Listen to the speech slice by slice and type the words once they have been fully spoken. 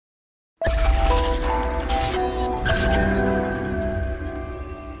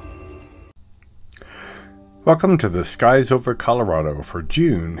Welcome to the Skies Over Colorado for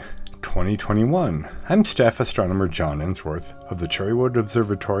June 2021. I'm Staff Astronomer John Ensworth of the Cherrywood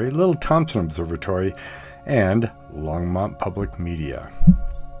Observatory, Little Thompson Observatory, and Longmont Public Media.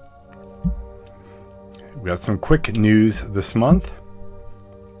 We got some quick news this month.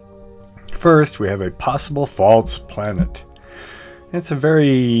 First, we have a possible false planet. It's a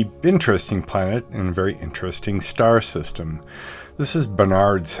very interesting planet in a very interesting star system. This is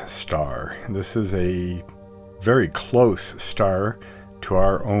Barnard's star. This is a very close star to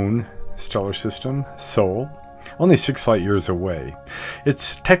our own stellar system, Sol, only 6 light years away.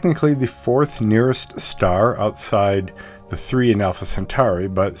 It's technically the fourth nearest star outside the 3 in Alpha Centauri,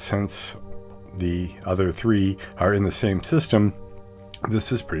 but since the other 3 are in the same system,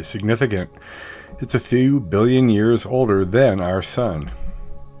 this is pretty significant. It's a few billion years older than our Sun.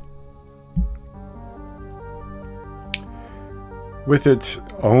 With its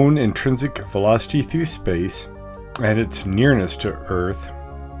own intrinsic velocity through space and its nearness to Earth,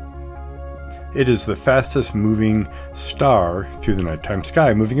 it is the fastest moving star through the nighttime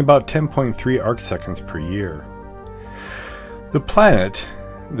sky, moving about 10.3 arcseconds per year. The planet,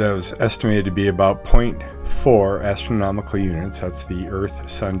 that was estimated to be about 0.4 astronomical units, that's the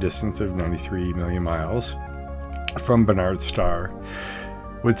Earth-Sun distance of 93 million miles, from Barnard's star,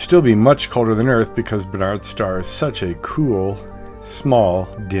 would still be much colder than Earth because Barnard's star is such a cool, small,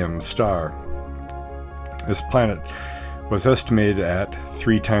 dim star. This planet was estimated at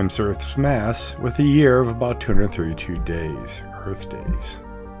 3 times Earth's mass, with a year of about 232 days, Earth days.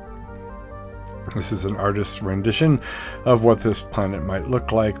 This is an artist's rendition of what this planet might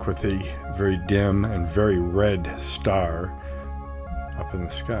look like with a very dim and very red star up in the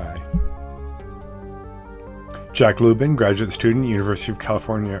sky. Jack Lubin, graduate student, University of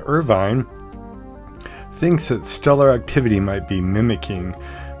California, Irvine, thinks that stellar activity might be mimicking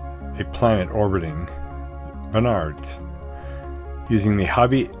a planet orbiting Barnard's. Using the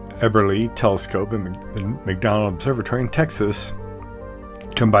Hobby-Eberly telescope at the McDonald Observatory in Texas,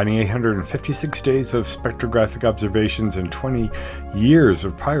 combining 856 days of spectrographic observations and 20 years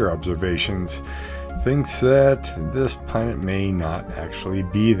of prior observations, thinks that this planet may not actually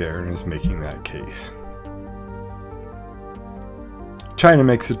be there and is making that case. China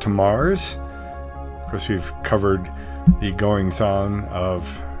makes it to Mars. Of course, we've covered the goings-on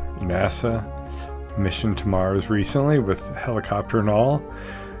of NASA mission to Mars recently with helicopter and all.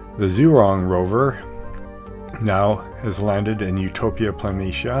 The Zhurong rover now has landed in Utopia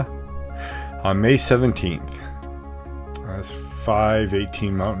Planitia on May 17th. That's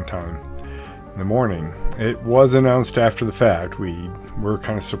 5:18 Mountain Time in the morning. It was announced after the fact. We were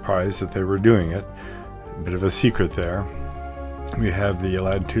kind of surprised that they were doing it. A bit of a secret there. We have the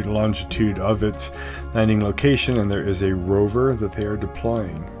latitude and longitude of its landing location, and there is a rover that they are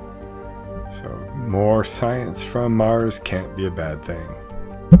deploying. So more science from Mars can't be a bad thing.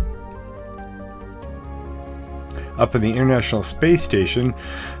 Up in the International Space Station,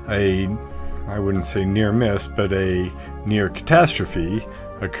 I wouldn't say near miss, but a near catastrophe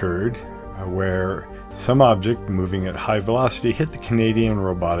occurred where some object moving at high velocity hit the Canadian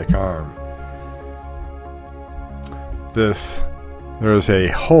robotic arm. There is a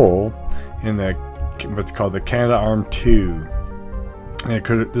hole in what's called the Canadarm2. And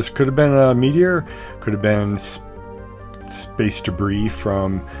this could have been a meteor, could have been space debris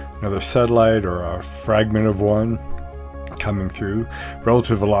from another satellite or a fragment of one coming through.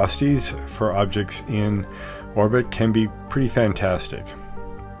 Relative velocities for objects in orbit can be pretty fantastic.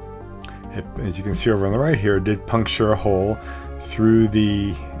 As you can see over on the right here, it did puncture a hole through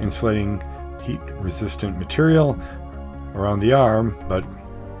the insulating heat-resistant material around the arm, but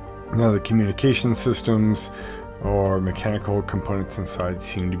none of the communication systems or mechanical components inside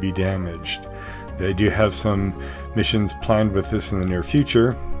seem to be damaged. They do have some missions planned with this in the near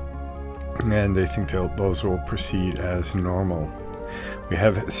future, and they think those will proceed as normal. We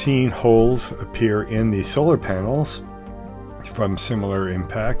have seen holes appear in the solar panels from similar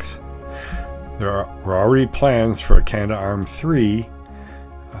impacts. There were already plans for a Canadarm3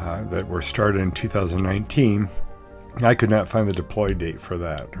 that were started in 2019. I could not find the deploy date for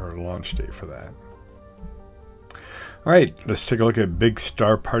that, or launch date for that. All right, let's take a look at big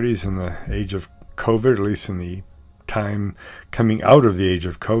star parties in the age of COVID, at least in the time coming out of the age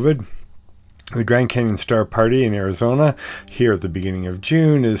of COVID. The Grand Canyon Star Party in Arizona here at the beginning of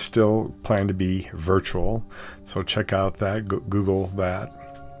June is still planned to be virtual, so check out that, Google that.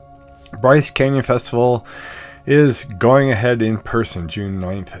 Bryce Canyon Festival is going ahead in person June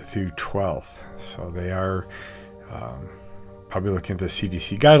 9th through 12th, so they are probably looking at the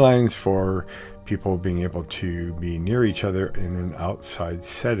CDC guidelines for people being able to be near each other in an outside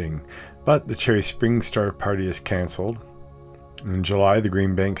setting. But the Cherry Springs Star Party is canceled. In July, the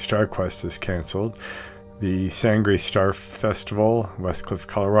Green Bank Star Quest is canceled. The Sangre Star Festival, West Cliff,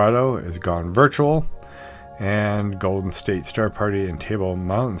 Colorado, is gone virtual. And Golden State Star Party and Table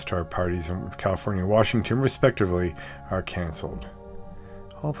Mountain Star Parties in California and Washington, respectively, are canceled.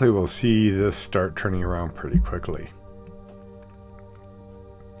 Hopefully we'll see this start turning around pretty quickly.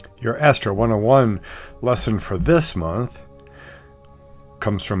 Your Astro 101 lesson for this month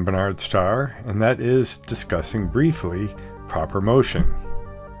comes from Bernard Starr, and that is discussing briefly proper motion.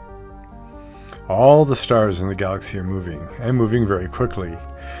 All the stars in the galaxy are moving, and moving very quickly.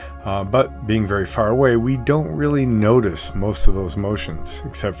 But being very far away, we don't really notice most of those motions,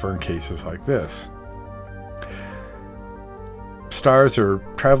 except for in cases like this. Stars are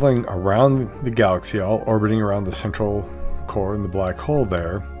traveling around the galaxy, all orbiting around the central core and the black hole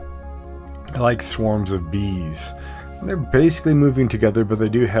there, like swarms of bees. They're basically moving together, but they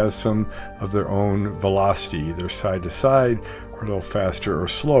do have some of their own velocity, either side to side, or a little faster or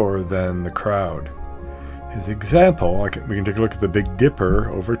slower than the crowd. As an example, we can take a look at the Big Dipper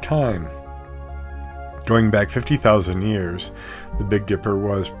over time. Going back 50,000 years, the Big Dipper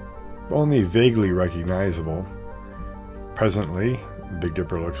was only vaguely recognizable. Presently, the Big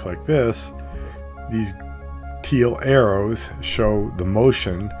Dipper looks like this. These teal arrows show the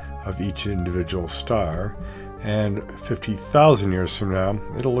motion of each individual star, and 50,000 years from now,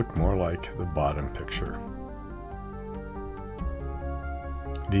 it'll look more like the bottom picture.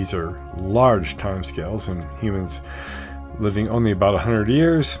 These are large timescales, and humans living only about 100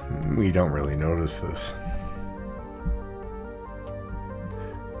 years, we don't really notice this.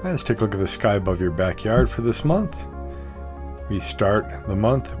 Let's take a look at the sky above your backyard for this month. We start the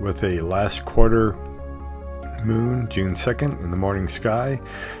month with a last quarter moon, June 2nd, in the morning sky,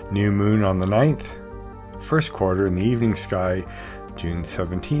 new moon on the 9th, first quarter in the evening sky, June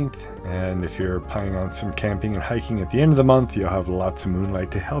 17th, and if you're planning on some camping and hiking at the end of the month, you'll have lots of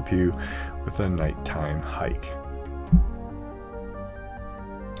moonlight to help you with a nighttime hike.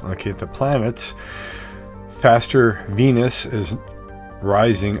 Looking at the planets, faster Venus is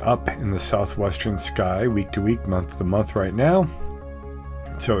rising up in the southwestern sky week to week, month to month right now.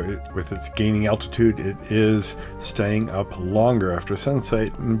 So with its gaining altitude, it is staying up longer after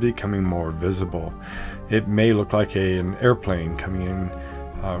sunset and becoming more visible. It may look like an airplane coming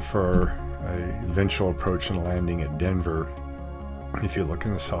in for a eventual approach and landing at Denver if you look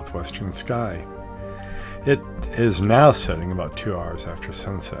in the southwestern sky. It is now setting about 2 hours after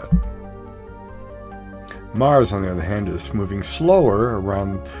sunset. Mars, on the other hand, is moving slower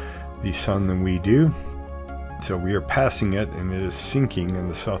around the sun than we do. So we are passing it, and it is sinking in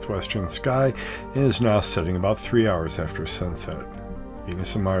the southwestern sky and is now setting about 3 hours after sunset.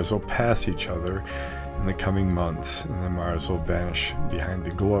 Venus and Mars will pass each other in the coming months, and then Mars will vanish behind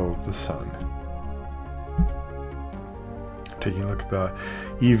the glow of the sun. Taking a look at the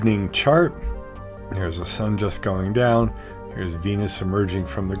evening chart, here's the sun just going down, here's Venus emerging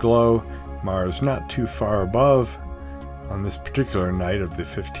from the glow, Mars not too far above. On this particular night of the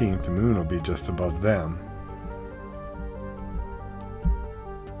 15th, the moon will be just above them.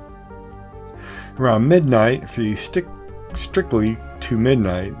 Around midnight, if you stick strictly to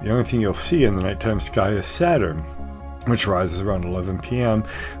midnight, the only thing you'll see in the nighttime sky is Saturn, which rises around 11 p.m.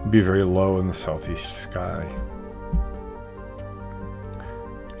 and be very low in the southeast sky.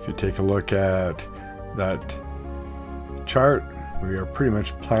 If you take a look at that chart, we are pretty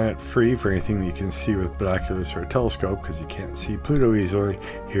much planet free for anything that you can see with binoculars or a telescope, because you can't see Pluto easily.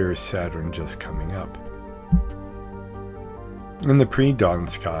 Here is Saturn just coming up. In the pre-dawn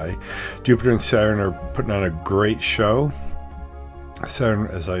sky, Jupiter and Saturn are putting on a great show. Saturn,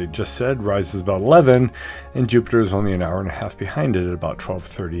 as I just said, rises about 11, and Jupiter is only an hour and a half behind it at about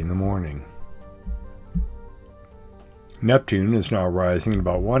 12:30 in the morning. Neptune is now rising at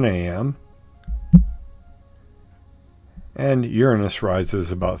about 1 a.m., and Uranus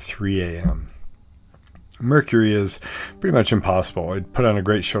rises about 3 a.m. Mercury is pretty much impossible. It put on a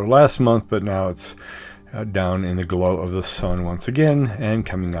great show last month, but now it's down in the glow of the sun once again and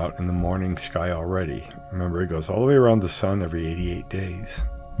coming out in the morning sky already. Remember, it goes all the way around the sun every 88 days.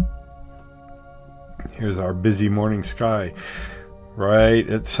 Here's our busy morning sky. Right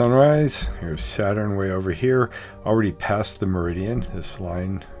at sunrise, here's Saturn way over here, already past the meridian, this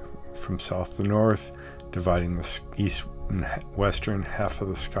line from south to north, dividing the east and western half of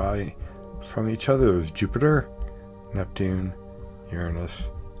the sky from each other. There's Jupiter, Neptune,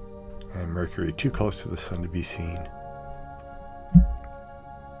 Uranus, and Mercury, too close to the sun to be seen.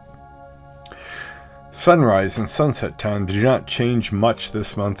 Sunrise and sunset time do not change much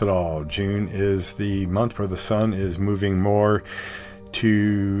this month at all. June is the month where the sun is moving more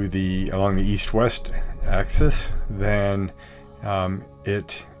along the east-west axis than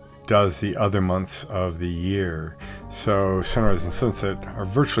it does the other months of the year. So sunrise and sunset are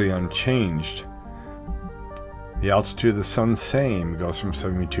virtually unchanged. The altitude of the sun, same, goes from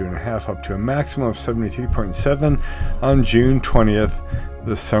 72.5 up to a maximum of 73.7 on June 20th,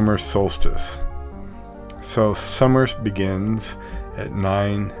 the summer solstice. So summer begins at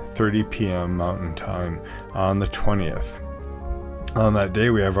 9:30 p.m. Mountain Time on the 20th. On that day,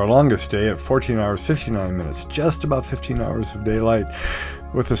 we have our longest day at 14 hours 59 minutes, just about 15 hours of daylight,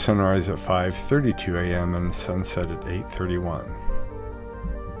 with the sunrise at 5:32 a.m. and sunset at 8:31.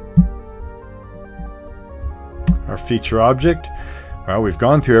 Our feature object, well, we've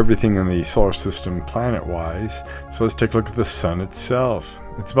gone through everything in the solar system planet-wise, so let's take a look at the sun itself.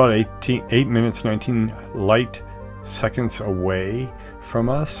 It's about 8 minutes 19 light seconds away from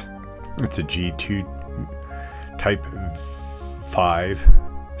us. It's a G2 type 5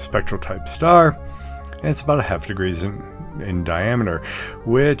 spectral type star, and it's about 0.5 degrees in diameter,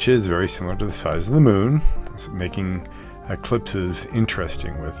 which is very similar to the size of the moon, making eclipses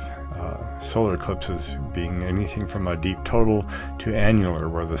interesting, with solar eclipses being anything from a deep total to annular,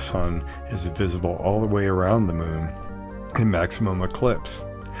 where the sun is visible all the way around the moon in maximum eclipse.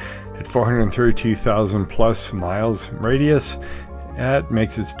 At 432,000 plus miles radius, that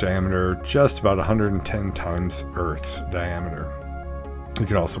makes its diameter just about 110 times Earth's diameter. You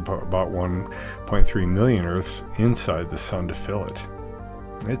can also put about 1.3 million Earths inside the sun to fill it.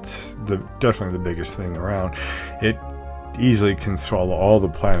 It's definitely the biggest thing around. It easily can swallow all the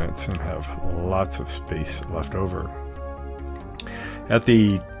planets and have lots of space left over. At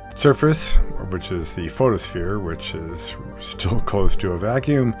the surface, which is the photosphere, which is still close to a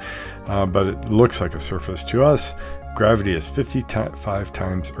vacuum, but it looks like a surface to us, gravity is 55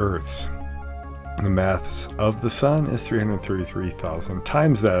 times Earth's. The mass of the sun is 333,000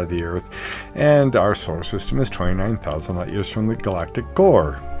 times that of the Earth, and our solar system is 29,000 light years from the galactic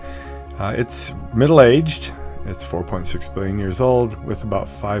core. It's middle-aged. It's 4.6 billion years old, with about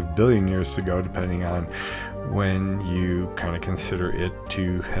 5 billion years to go, depending on when you kind of consider it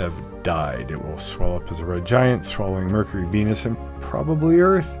to have died. It will swell up as a red giant, swallowing Mercury, Venus, and probably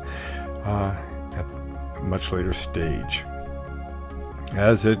Earth at a much later stage.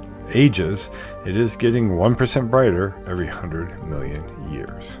 As it ages, it is getting 1% brighter every 100 million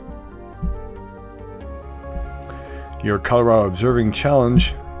years. Your Colorado Observing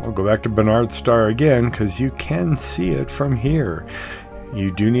Challenge, we'll go back to Barnard's Star again, because you can see it from here.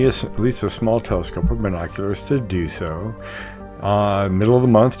 You do need at least a small telescope or binoculars to do so. Middle of the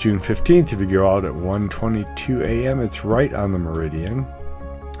month, June 15th, if you go out at 1:22 a.m., it's right on the meridian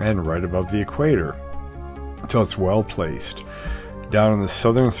and right above the equator. So it's well placed. Down in the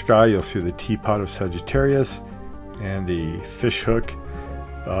southern sky, you'll see the teapot of Sagittarius and the fishhook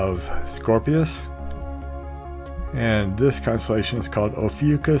of Scorpius. And this constellation is called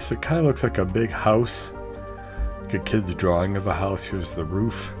Ophiuchus. It kind of looks like a big house, like a kid's drawing of a house. Here's the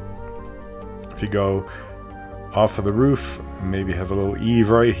roof. If you go off of the roof, maybe have a little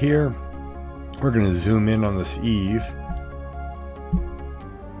eave right here. We're going to zoom in on this eave.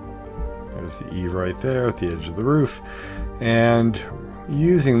 There's the eave right there at the edge of the roof. And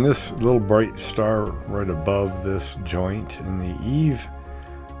using this little bright star right above this joint in the eave,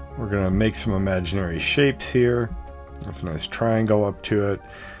 we're going to make some imaginary shapes here. There's a nice triangle up to it,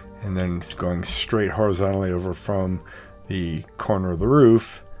 and then it's going straight horizontally over from the corner of the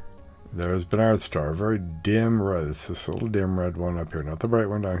roof. There's Barnard's Star, very dim red. It's this little dim red one up here, not the bright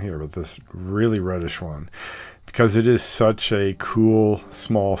one down here, but this really reddish one. Because it is such a cool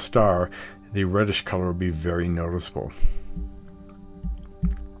small star, the reddish color will be very noticeable.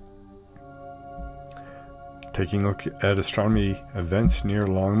 Taking a look at astronomy events near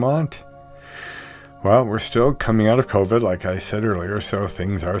Longmont. Well, we're still coming out of COVID, like I said earlier, so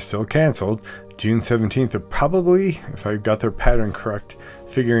things are still canceled. June 17th, probably, if I got their pattern correct,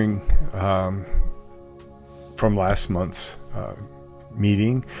 figuring from last month's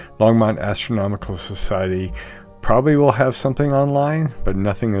meeting, Longmont Astronomical Society probably will have something online, but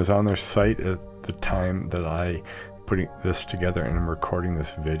nothing is on their site at the time that I putting this together and I'm recording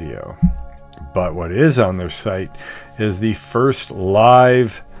this video. But what is on their site is the first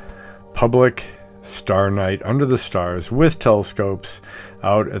live public star night under the stars with telescopes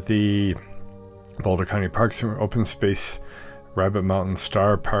out at the Boulder County Parks and Open Space Rabbit Mountain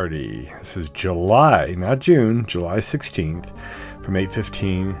Star Party. This is July, not June, July 16th from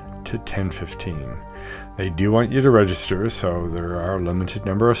 8:15 to 10:15. They do want you to register, so there are a limited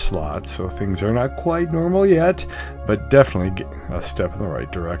number of slots, so things are not quite normal yet, but definitely a step in the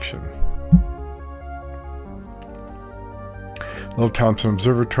right direction. Little Thompson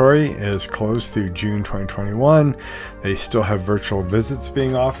Observatory is closed through June 2021. They still have virtual visits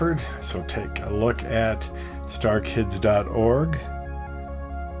being offered, so take a look at starkids.org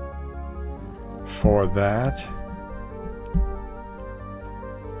for that.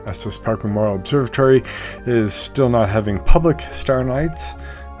 Estes Park Memorial Observatory is still not having public star nights,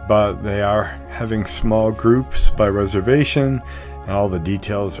 but they are having small groups by reservation, and all the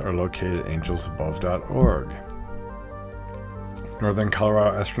details are located at angelsabove.org. Northern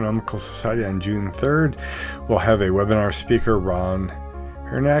Colorado Astronomical Society on June 3rd will have a webinar speaker, Ron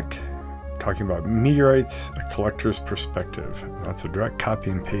Hernack, talking about meteorites, a collector's perspective. That's a direct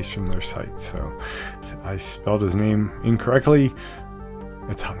copy and paste from their site. So if I spelled his name incorrectly,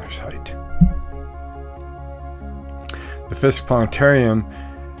 it's on their site. The Fisk Planetarium,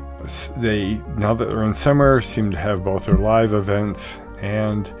 now that they're in summer, seem to have both their live events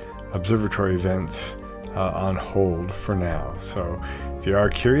and observatory events on hold for now. So if you are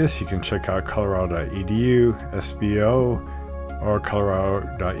curious, you can check out colorado.edu SBO or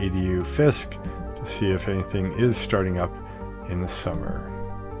colorado.edu Fisk to see if anything is starting up in the summer.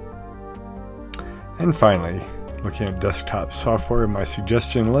 And finally, looking at desktop software, my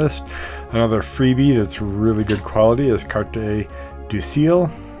suggestion list, another freebie that's really good quality is Carte du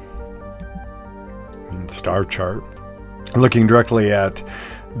Ciel and Star Chart. Looking directly at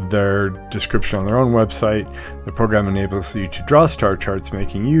their description on their own website, the program enables you to draw star charts,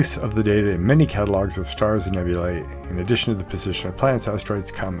 making use of the data in many catalogs of stars and nebulae, in addition to the position of planets, asteroids,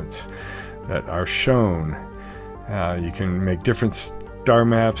 comets that are shown. You can make different star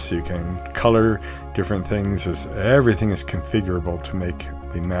maps, you can color different things. Everything is configurable to make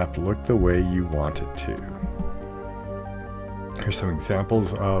the map look the way you want it to. Here's some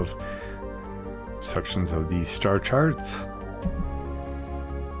examples of sections of these star charts.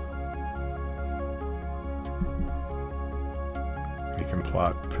 You can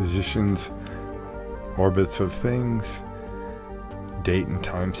plot positions, orbits of things, date and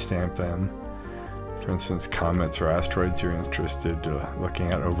time stamp them. For instance, comets or asteroids you're interested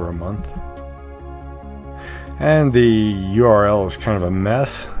looking at over a month. And the URL is kind of a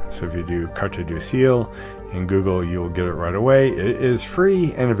mess, so if you do Carte du Ciel in Google, you'll get it right away. It is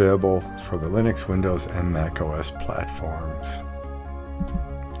free and available for the Linux, Windows, and Mac OS platforms.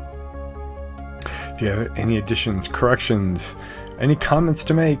 If you have any additions, corrections, any comments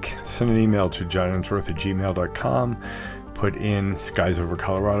to make, send an email to johnensworth@gmail.com. Put in Skies Over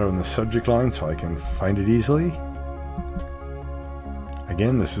Colorado in the subject line so I can find it easily.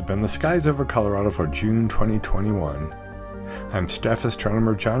 Again, this has been the Skies Over Colorado for June 2021. I'm Staff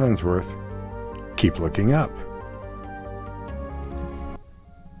Astronomer John Ensworth. Keep looking up.